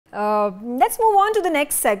Let's move on to the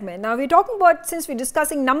next segment. Now we're talking about, since we're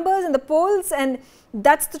discussing numbers and the polls, and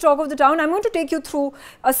that's the talk of the town, I'm going to take you through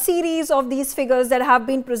a series of these figures that have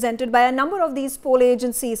been presented by a number of these poll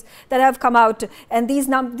agencies that have come out, and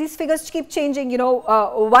these figures keep changing, you know,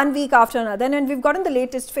 1 week after another, and we've gotten the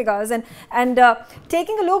latest figures, and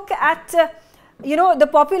taking a look at you know, the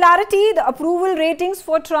popularity, the approval ratings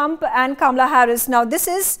for Trump and Kamala Harris. Now this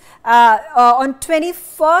is on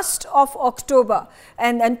 21st of October,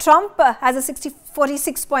 and Trump has a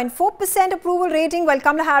 46.4% approval rating, while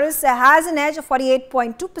Kamala Harris has an edge of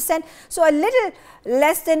 48.2%. So a little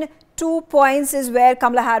less than 2 points is where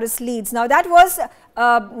Kamala Harris leads. Now that was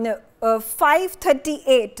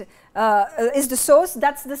 538 is the source.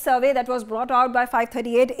 That's the survey that was brought out by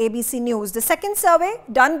 538 ABC News. The second survey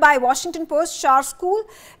done by Washington Post Shar School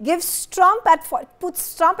gives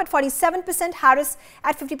puts Trump at 47%, Harris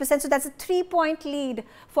at 50%. So that's a 3-point lead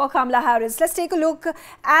for Kamala Harris. Let's take a look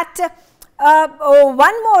at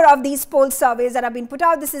one more of these poll surveys that have been put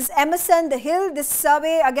out. This is Emerson, The Hill. This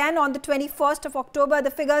survey again on the 21st of October, the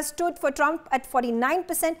figures stood for Trump at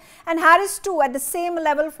 49% and Harris too at the same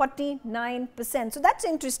level, 49%. So that's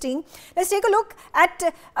interesting. Let's take a look at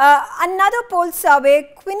another poll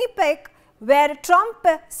survey, Quinnipiac, where Trump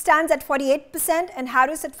stands at 48% and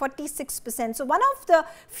Harris at 46%. So one of the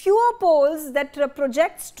fewer polls that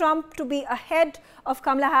projects Trump to be ahead of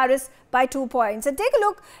Kamala Harris by 2 points. And take a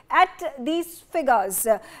look at these figures.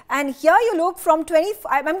 And here you look from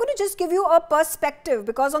I'm going to just give you a perspective,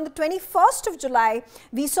 because on the 21st of July,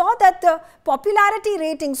 we saw that the popularity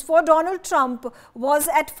ratings for Donald Trump was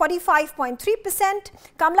at 45.3%.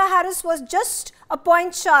 Kamala Harris was just a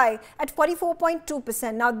point shy at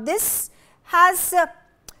 44.2%. Now this has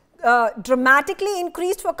dramatically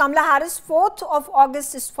increased for Kamala Harris. 4th of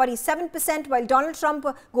August is 47%, while Donald Trump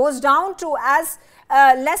goes down to as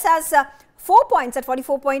less as 4 points at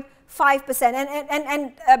 44.5%.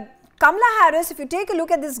 And Kamala Harris, if you take a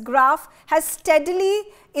look at this graph, has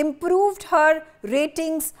steadily improved her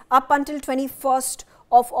ratings up until 21st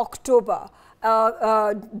of October.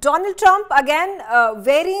 Donald Trump again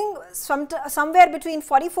varying somewhere between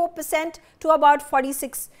 44% to about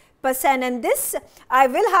 46%. And this, I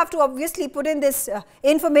will have to obviously put in this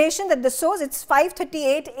information that the source, it's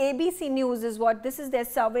 538 ABC News is what, this is their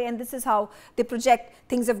survey, and this is how they project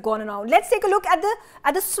things have gone on. Let's take a look at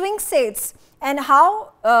the swing states and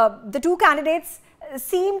how the two candidates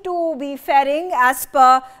seem to be faring as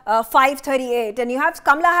per 538, and you have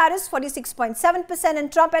Kamala Harris 46.7%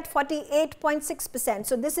 and Trump at 48.6%.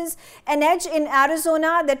 So this is an edge in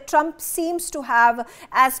Arizona that Trump seems to have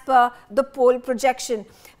as per the poll projection.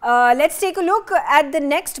 Let's take a look at the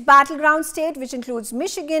next battleground state, which includes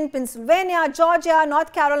Michigan, Pennsylvania, Georgia,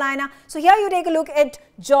 North Carolina. So here you take a look at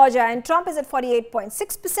Georgia, and Trump is at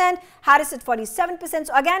 48.6%, Harris at 47%.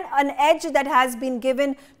 So again, an edge that has been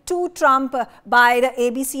given to Trump by the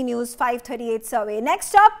ABC News 538 survey.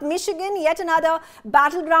 Next up, Michigan, yet another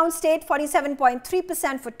battleground state,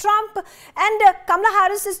 47.3% for Trump, and Kamala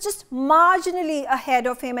Harris is just marginally ahead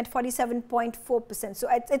of him at 47.4%. So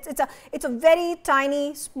it's a very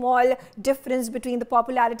tiny, small difference between the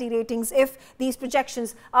popularity ratings if these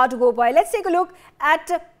projections are to go by. Let's take a look at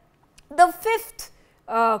the fifth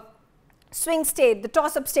swing state, the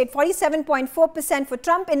toss-up state, 47.4% for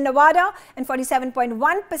Trump in Nevada and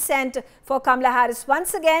 47.1% for Kamala Harris.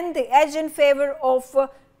 Once again, the edge in favor of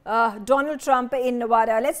Donald Trump in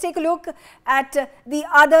Nevada. Let's take a look at the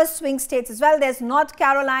other swing states as well. There's North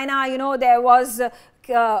Carolina. You know, there was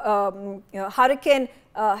Hurricane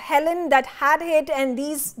Helen that had hit, and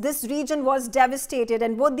this region was devastated,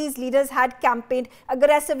 and both these leaders had campaigned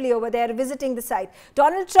aggressively over there, visiting the site.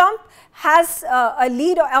 Donald Trump has a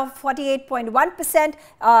lead of 48.1%,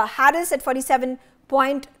 Harris at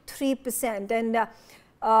 47.3%. And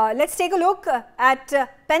let's take a look at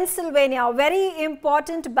Pennsylvania, a very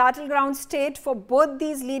important battleground state for both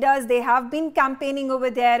these leaders. They have been campaigning over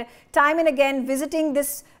there time and again, visiting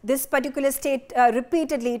this particular state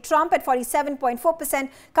repeatedly. Trump at 47.4%,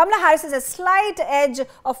 Kamala Harris has a slight edge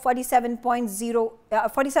of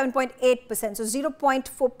 47.8%. So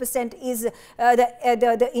 0.4% is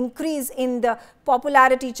the increase in the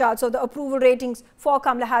popularity charts or the approval ratings for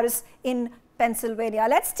Kamala Harris in Pennsylvania.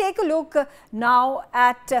 Let's take a look now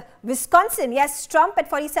at Wisconsin. Yes, Trump at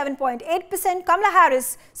 47.8%, Kamala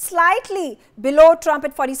Harris slightly below Trump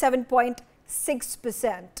at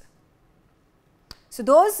 47.6%. So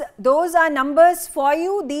those are numbers for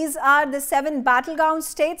you. These are the 7 battleground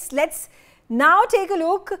states. Let's now take a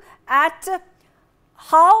look at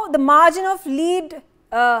how the margin of lead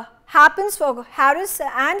happens for Harris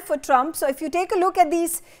and for Trump. So if you take a look at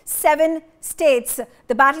these 7 states,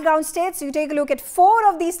 the battleground states, you take a look at 4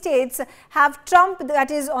 of these states have Trump that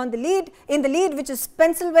is in the lead, which is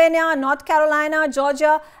Pennsylvania, North Carolina,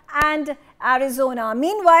 Georgia and Arizona.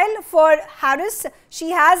 Meanwhile, for Harris,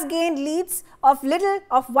 she has gained leads of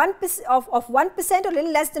 1% or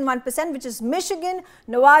little less than 1%, which is Michigan,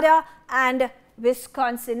 Nevada and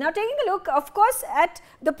Wisconsin. Now taking a look, of course, at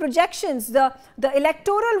the projections, the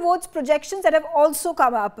electoral votes projections that have also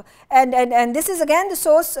come up, and this is again the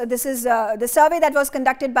source. This is the survey that was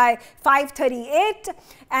conducted by 538,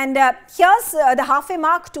 and here's the halfway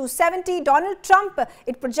mark, 270. Donald Trump,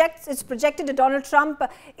 it's projected that Donald Trump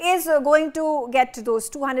is going to get those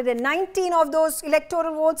 219 of those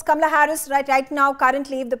electoral votes. Kamala Harris right now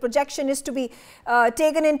currently, if the projection is to be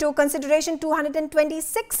taken into consideration,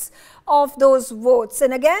 226 of those votes.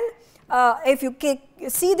 And again, if you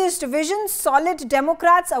see this division, solid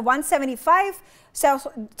Democrats are 175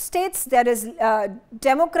 states. There is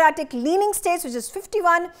Democratic leaning states, which is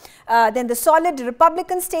 51. Then the solid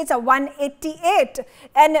Republican states are 188,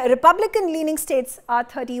 and Republican leaning states are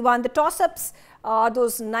 31. The toss-ups are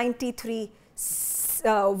those 93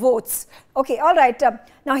 votes. Okay, all right.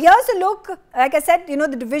 Now here's a look. Like I said, you know,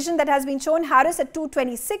 the division that has been shown, Harris at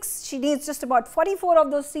 226. She needs just about 44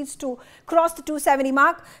 of those seats to cross the 270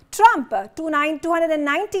 mark. Trump,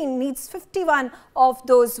 219, needs 51 of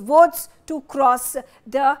those votes to cross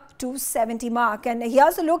the 270 mark. And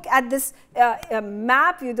here's a look at this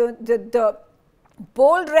map. The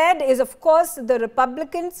bold red is, of course, the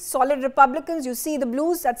Republicans, solid Republicans. You see the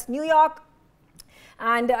blues, that's New York.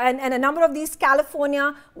 And a number of these,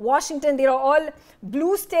 California, Washington, they are all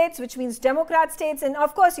blue states, which means Democrat states. And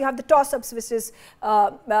of course, you have the toss-ups, which is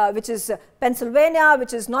Pennsylvania,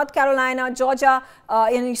 which is North Carolina, Georgia,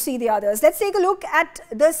 and you see the others. Let's take a look at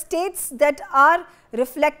the states that are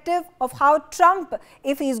reflective of how Trump,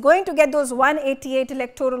 if he is going to get those 188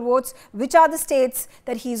 electoral votes, which are the states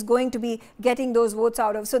that he is going to be getting those votes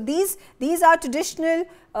out of. So these are traditional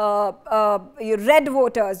red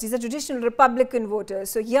voters. These are traditional Republican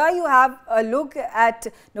voters. So here you have a look at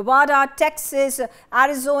Nevada, Texas,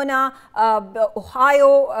 Arizona,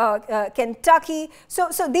 Ohio, Kentucky. So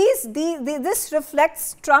this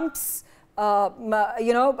reflects Trump's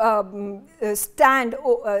stand,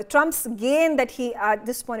 Trump's gain that he at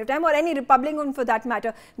this point of time, or any Republican for that matter,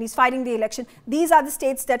 and he's fighting the election. These are the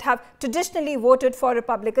states that have traditionally voted for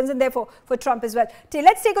Republicans and therefore for Trump as well.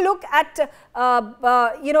 Let's take a look at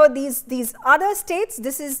these other states.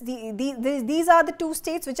 These are the 2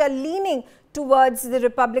 states which are leaning towards the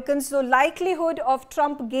Republicans. So likelihood of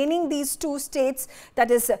Trump gaining these 2 states, that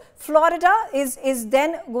is Florida, is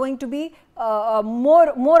then going to be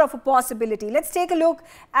more of a possibility. Let's take a look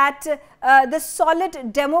at the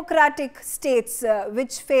solid Democratic states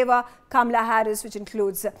which favor Kamala Harris, which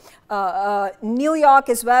includes New York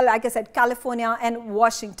as well, like I said, California and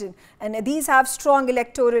Washington. And these have strong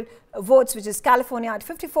electoral votes, which is California at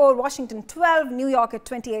 54, Washington 12, New York at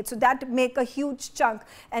 28. So that make a huge chunk,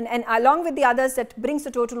 and along with the others, that brings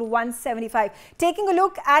the total to 175. Taking a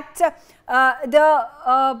look at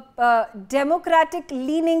the Democratic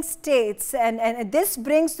leaning states, and this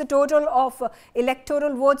brings the total of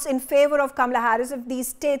electoral votes in favor of Kamala Harris. If these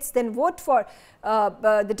states then vote for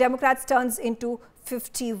the Democrats, turns into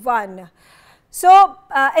 51. So,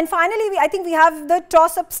 and finally, I think we have the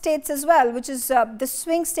toss-up states as well, which is the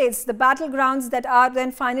swing states, the battlegrounds that are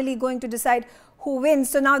then finally going to decide who wins.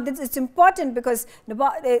 So now it's important because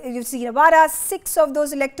you see Nevada, 6 of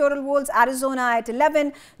those electoral votes, Arizona at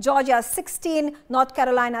 11, Georgia 16, North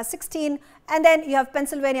Carolina 16, and then you have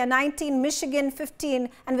Pennsylvania 19, Michigan 15,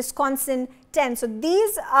 and Wisconsin 10. So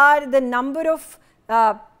these are the number of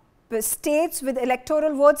states with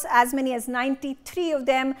electoral votes, as many as 93 of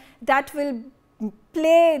them, that will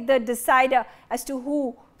play the decider as to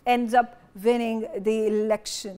who ends up winning the election.